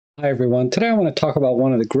Hi everyone, today I want to talk about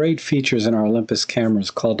one of the great features in our Olympus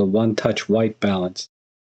cameras called the one-touch white balance.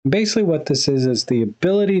 Basically what this is the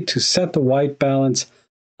ability to set the white balance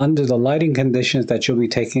under the lighting conditions that you'll be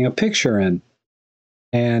taking a picture in.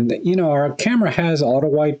 And our camera has auto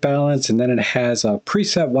white balance, and then it has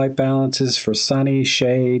preset white balances for sunny,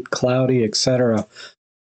 shade, cloudy, etc.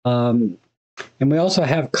 And we also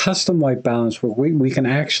have custom white balance where we can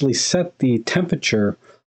actually set the temperature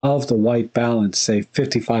of the white balance, say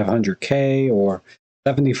 5500K or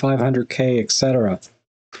 7500K, etc.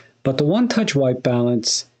 But the one-touch white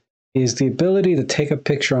balance is the ability to take a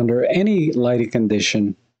picture under any lighting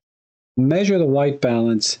condition, measure the white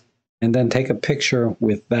balance, and then take a picture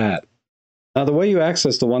with that. Now, the way you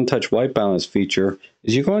access the one-touch white balance feature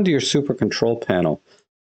is you go into your super control panel,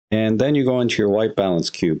 and then you go into your white balance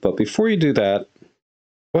cube. But before you do that,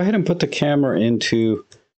 go ahead and put the camera into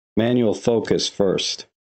manual focus first.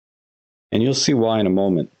 And you'll see why in a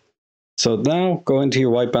moment. So now go into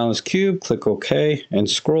your white balance cube, click OK, and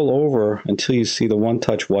scroll over until you see the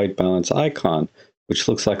one-touch white balance icon, which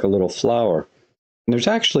looks like a little flower. And there's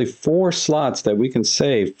actually 4 slots that we can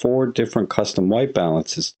save 4 different custom white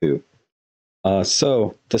balances to.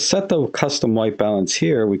 So to set the custom white balance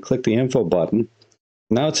here, we click the info button.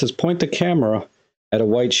 Now it says point the camera at a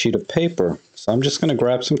white sheet of paper. So I'm just going to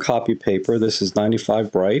grab some copy paper. This is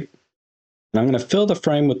 95 bright. And I'm going to fill the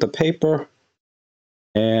frame with the paper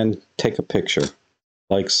and take a picture,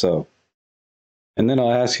 like so. And then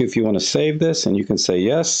I'll ask you if you want to save this, and you can say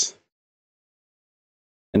yes.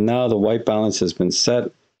 And now the white balance has been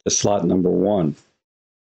set to slot number 1.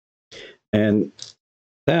 And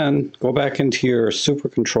then go back into your super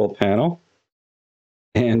control panel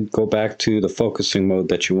and go back to the focusing mode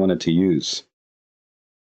that you wanted to use.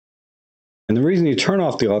 And the reason you turn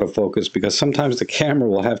off the autofocus is because sometimes the camera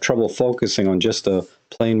will have trouble focusing on just a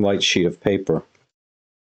plain white sheet of paper.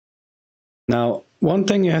 Now, one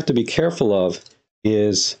thing you have to be careful of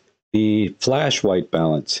is the flash white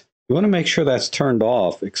balance. You want to make sure that's turned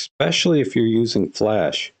off, especially if you're using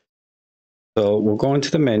flash. So we'll go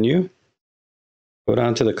into the menu, go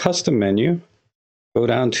down to the custom menu, go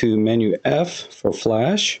down to menu F for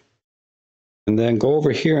flash, and then go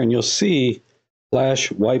over here and you'll see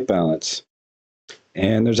flash white balance.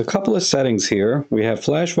 And there's a couple of settings here. We have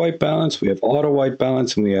flash white balance, we have auto white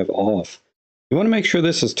balance, and we have off. You want to make sure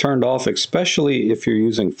this is turned off, especially if you're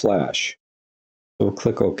using flash. So we'll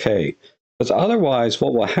click OK. Because otherwise,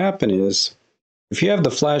 what will happen is, if you have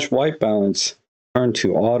the flash white balance turned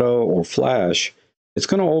to auto or flash, it's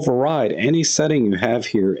going to override any setting you have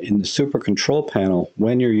here in the super control panel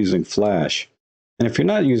when you're using flash. And if you're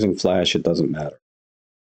not using flash, it doesn't matter.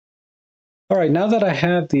 All right, now that I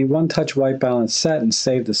have the one-touch white balance set and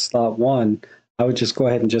saved to slot 1, I would just go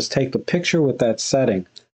ahead and just take the picture with that setting.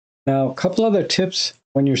 Now, a couple other tips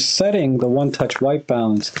when you're setting the one-touch white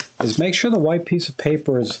balance is make sure the white piece of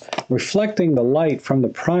paper is reflecting the light from the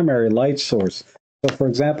primary light source. So for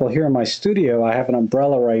example, here in my studio, I have an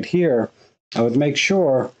umbrella right here. I would make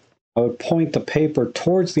sure I would point the paper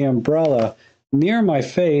towards the umbrella near my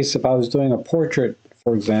face if I was doing a portrait,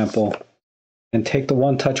 for example, and take the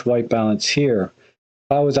one-touch white balance here.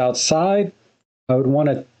 If I was outside, I would want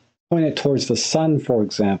to point it towards the sun, for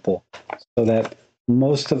example, so that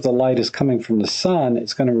most of the light is coming from the sun.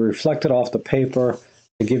 It's going to reflect it off the paper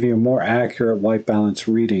to give you a more accurate white balance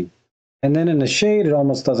reading. And then in the shade, it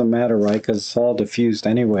almost doesn't matter, right, because it's all diffused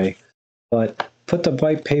anyway. But put the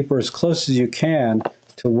white paper as close as you can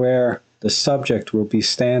to where the subject will be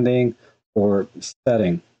standing or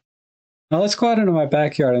setting. Now let's go out into my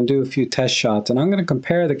backyard and do a few test shots, and I'm going to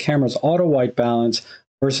compare the camera's auto white balance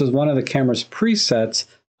versus one of the camera's presets,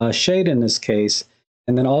 shade in this case,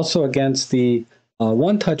 and then also against the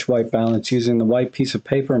one-touch white balance using the white piece of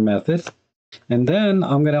paper method. And then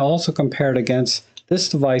I'm going to also compare it against this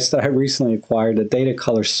device that I recently acquired, the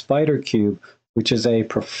Datacolor Spider Cube, which is a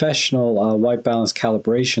professional white balance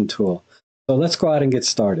calibration tool. So let's go out and get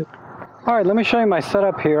started. All right, let me show you my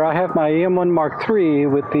setup here. I have my EM1 Mark III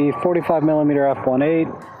with the 45mm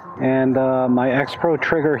f1.8 and my X Pro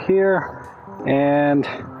trigger here. And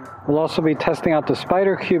we'll also be testing out the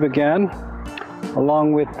Spider Cube again,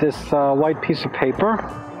 along with this white piece of paper.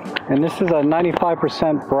 And this is a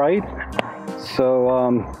 95% bright,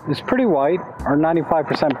 so it's pretty white, or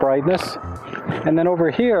 95% brightness. And then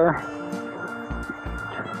over here,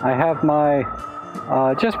 I have my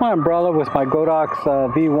just my umbrella with my Godox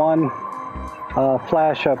V1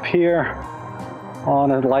 flash up here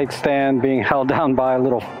on a light stand being held down by a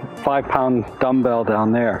little 5-pound dumbbell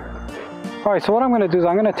down there. All right, so what I'm going to do is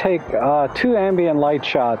I'm going to take 2 ambient light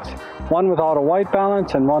shots, one with auto white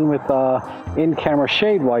balance and one with in-camera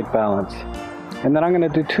shade white balance. And then I'm going to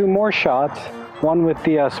do 2 more shots, one with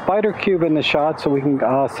the spider cube in the shot so we can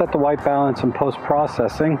set the white balance in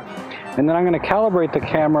post-processing. And then I'm going to calibrate the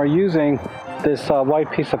camera using this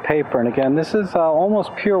white piece of paper. And again, this is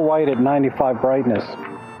almost pure white at 95 brightness.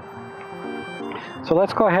 So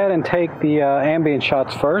let's go ahead and take the ambient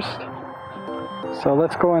shots first. So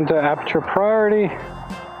let's go into aperture priority.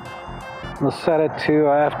 We'll set it to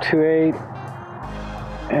f2.8.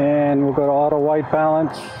 And we'll go to auto white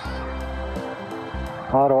balance.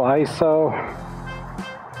 Auto ISO,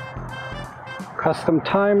 custom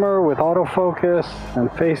timer with autofocus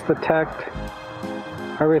and face detect.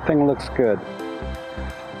 Everything looks good.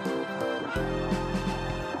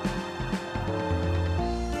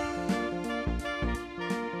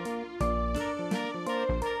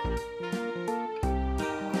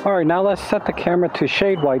 All right, now let's set the camera to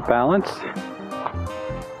shade white balance.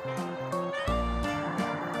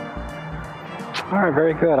 All right,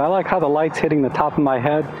 very good. I like how the light's hitting the top of my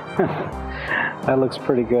head. That looks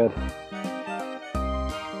pretty good.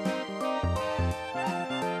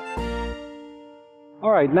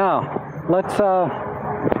 All right, now let's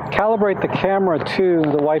calibrate the camera to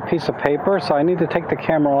the white piece of paper. So I need to take the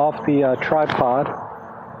camera off the tripod.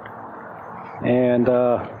 And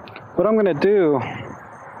what I'm gonna do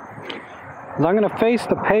is I'm gonna face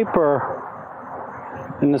the paper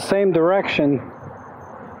in the same direction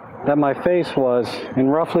that my face was, in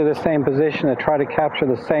roughly the same position, to try to capture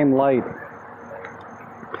the same light.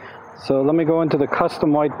 So let me go into the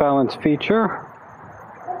custom white balance feature.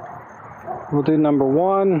 We'll do number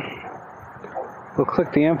 1. We'll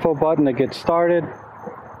click the info button to get started.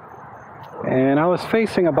 And I was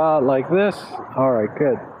facing about like this. All right,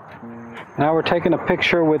 good. Now we're taking a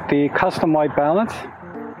picture with the custom white balance.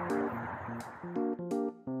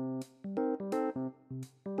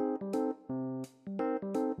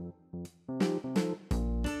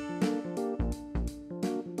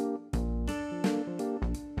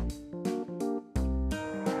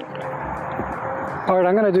 All right,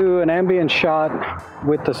 I'm going to do an ambient shot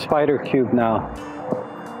with the spider cube now.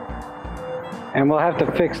 And we'll have to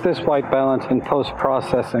fix this white balance in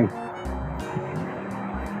post-processing.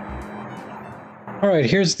 All right,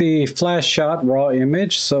 here's the flash shot raw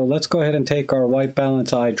image. So let's go ahead and take our white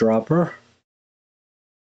balance eyedropper. Let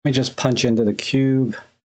me just punch into the cube.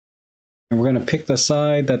 And we're going to pick the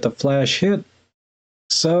side that the flash hit.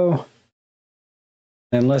 So,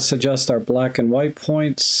 and let's adjust our black and white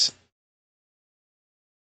points.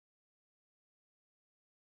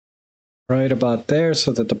 Right about there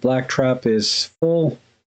so that the black trap is full.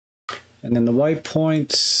 And then the white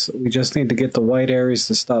points, we just need to get the white areas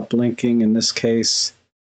to stop blinking in this case.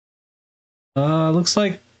 Looks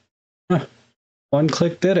like one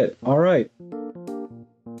click did it. All right.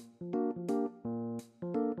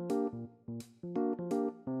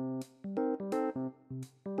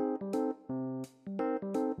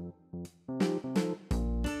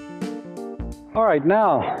 All right,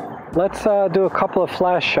 now let's do a couple of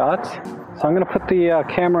flash shots. So I'm going to put the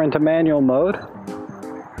camera into manual mode.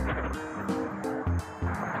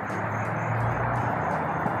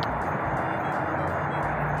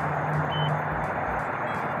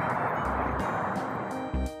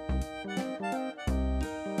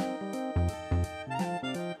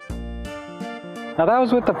 Now that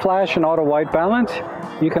was with the flash and auto white balance.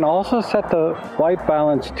 You can also set the white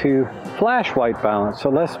balance to flash white balance. So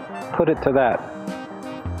let's put it to that.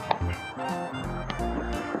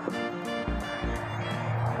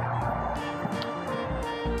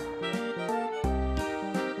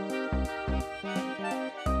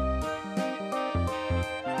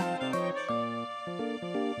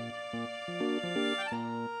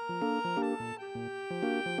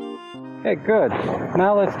 Okay, good.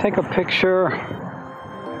 Now let's take a picture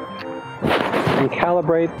and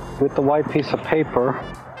calibrate with the white piece of paper.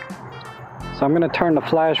 So I'm going to turn the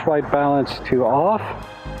flash white balance to off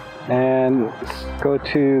and go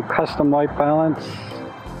to custom white balance.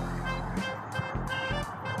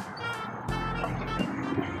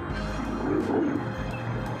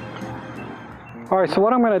 All right, so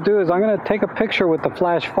what I'm going to do is I'm going to take a picture with the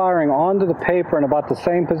flash firing onto the paper in about the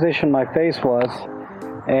same position my face was,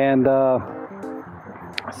 and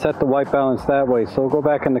set the white balance that way. So we'll go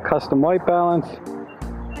back into custom white balance,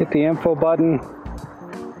 hit the info button,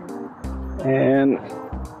 and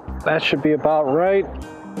that should be about right.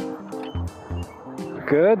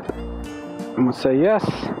 Good. I'm gonna say yes.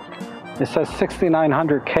 It says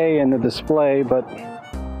 6900K in the display, but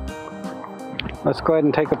let's go ahead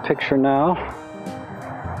and take a picture now.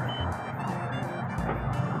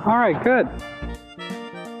 All right, good.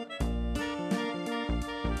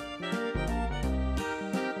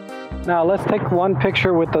 Now let's take one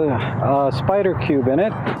picture with the spider cube in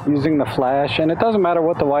it using the flash, and it doesn't matter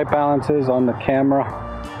what the white balance is on the camera.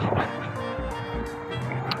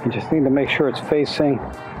 You just need to make sure it's facing.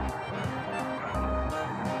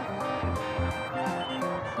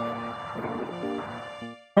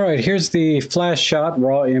 All right, here's the flash shot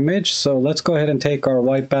raw image. So let's go ahead and take our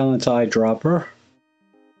white balance eyedropper.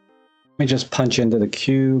 Let me just punch into the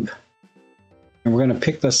cube. And we're going to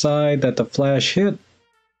pick the side that the flash hit.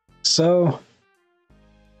 So,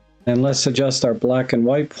 and let's adjust our black and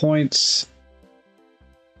white points.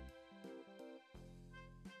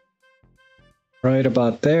 Right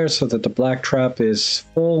about there so that the black trap is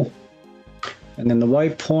full. And then the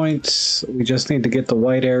white points, we just need to get the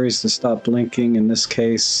white areas to stop blinking in this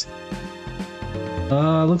case.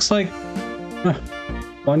 Looks like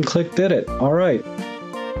one click did it. All right.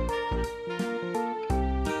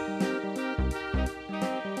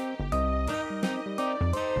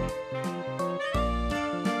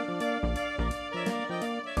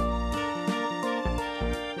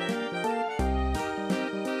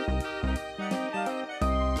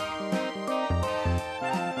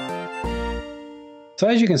 So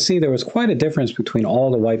as you can see, there was quite a difference between all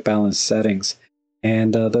the white balance settings.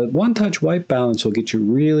 And the one-touch white balance will get you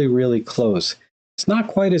really, really close. It's not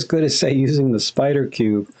quite as good as, say, using the spider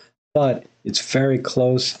cube, but it's very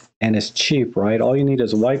close and it's cheap, right? All you need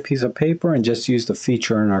is a white piece of paper and just use the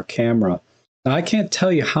feature in our camera. Now, I can't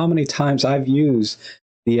tell you how many times I've used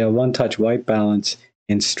the one-touch white balance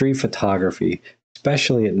in street photography,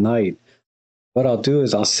 especially at night. What I'll do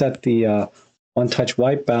is I'll set the one-touch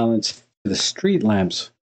white balance to the street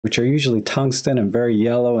lamps, which are usually tungsten and very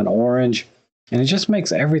yellow and orange, and it just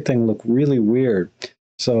makes everything look really weird.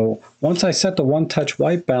 So once I set the one-touch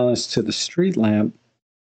white balance to the street lamp,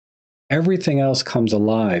 everything else comes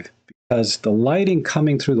alive because the lighting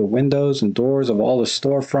coming through the windows and doors of all the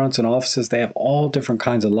storefronts and offices, they have all different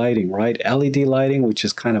kinds of lighting, right? LED lighting, which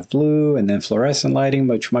is kind of blue, and then fluorescent lighting,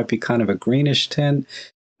 which might be kind of a greenish tint,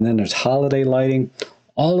 and then there's holiday lighting.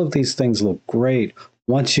 All of these things look great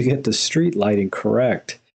once you get the street lighting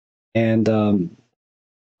correct. And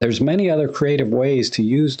there's many other creative ways to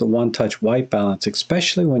use the one-touch white balance,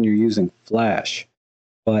 especially when you're using flash.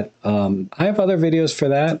 But I have other videos for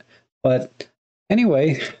that. But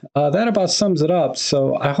anyway, that about sums it up.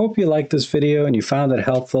 So I hope you liked this video and you found it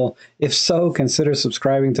helpful. If so, consider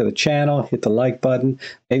subscribing to the channel, hit the like button,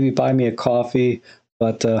 maybe buy me a coffee.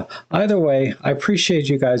 But either way, I appreciate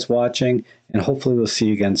you guys watching, and hopefully we'll see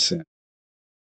you again soon.